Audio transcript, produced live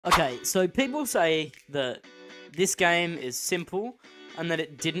Okay, so people say that this game is simple and that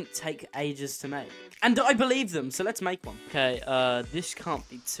it didn't take ages to make. And I believe them, so let's make one. Okay, this can't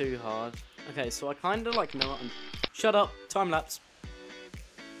be too hard. Okay, so I kind of like know what I'm... Shut up, time lapse.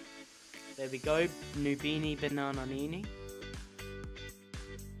 There we go, Nubini Banana Nini.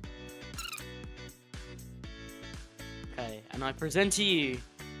 Okay, and I present to you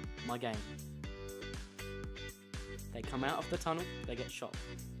my game. They come out of the tunnel, they get shot.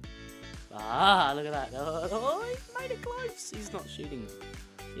 Ah, look at that. Oh, he made it close. He's not shooting them.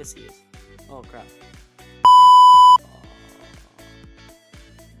 Yes, he is. Oh, crap. Oh.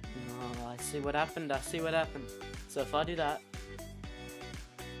 No, I see what happened. I see what happened. So if I do that,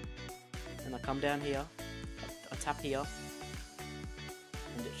 and I come down here, I tap here,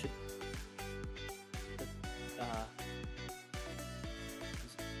 and it should... Is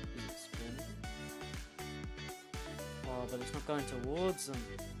it spinning? Oh, but it's not going towards them.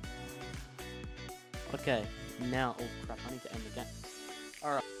 Okay, now, oh crap, I need to end the game.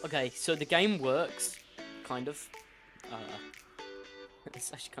 Alright, okay, so the game works, kind of.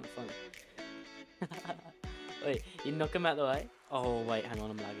 It's actually kind of funny. Wait, you knock him out the way? Oh, wait, hang on,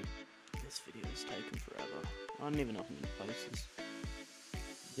 I'm lagging. This video is taking forever. I don't even know if I'm going to post this.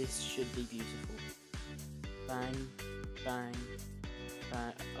 This should be beautiful. Bang, bang,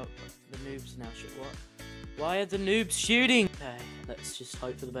 bang. Oh, the noobs now shoot. What? Why are the noobs shooting? Okay, let's just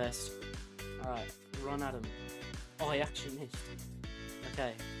hope for the best. Alright, run at him. Oh, I actually missed.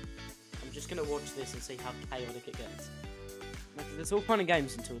 Okay, I'm just gonna watch this and see how chaotic it gets. It's all fun and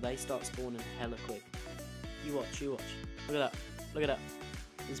games until they start spawning hella quick. You watch, you watch. Look at that, look at that.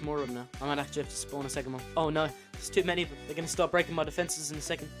 There's more of them now. I might actually have to spawn a second one. Oh no, there's too many of them. They're gonna start breaking my defenses in a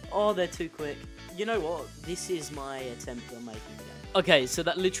second. Oh, they're too quick. You know what? This is my attempt on making the game. Okay, so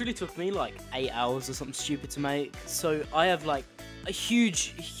that literally took me like 8 hours or something stupid to make. So I have like a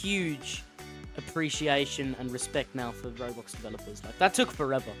huge appreciation and respect now for Roblox developers. Like, that took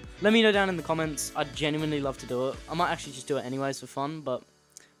forever. Let me know down in the comments. I'd genuinely love to do it. I might actually just do it anyways for fun, but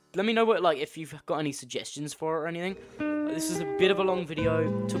let me know what, like, if you've got any suggestions for it or anything. This is a bit of a long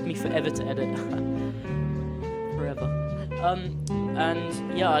video. It took me forever to edit. Forever.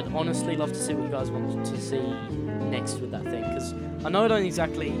 And yeah, I'd honestly love to see what you guys want to see next with that thing, because I know I don't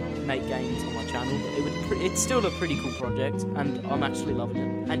exactly make games on my channel, but it's still a pretty cool project, and I'm actually loving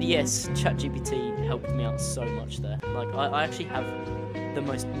it. And yes, ChatGPT helped me out so much there. Like, I actually have the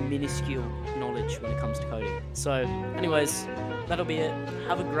most minuscule knowledge when it comes to coding. So, anyways, that'll be it.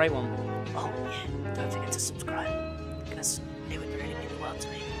 Have a great one. Oh yeah, don't forget to subscribe, because it would really mean the world to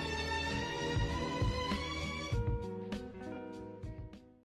me.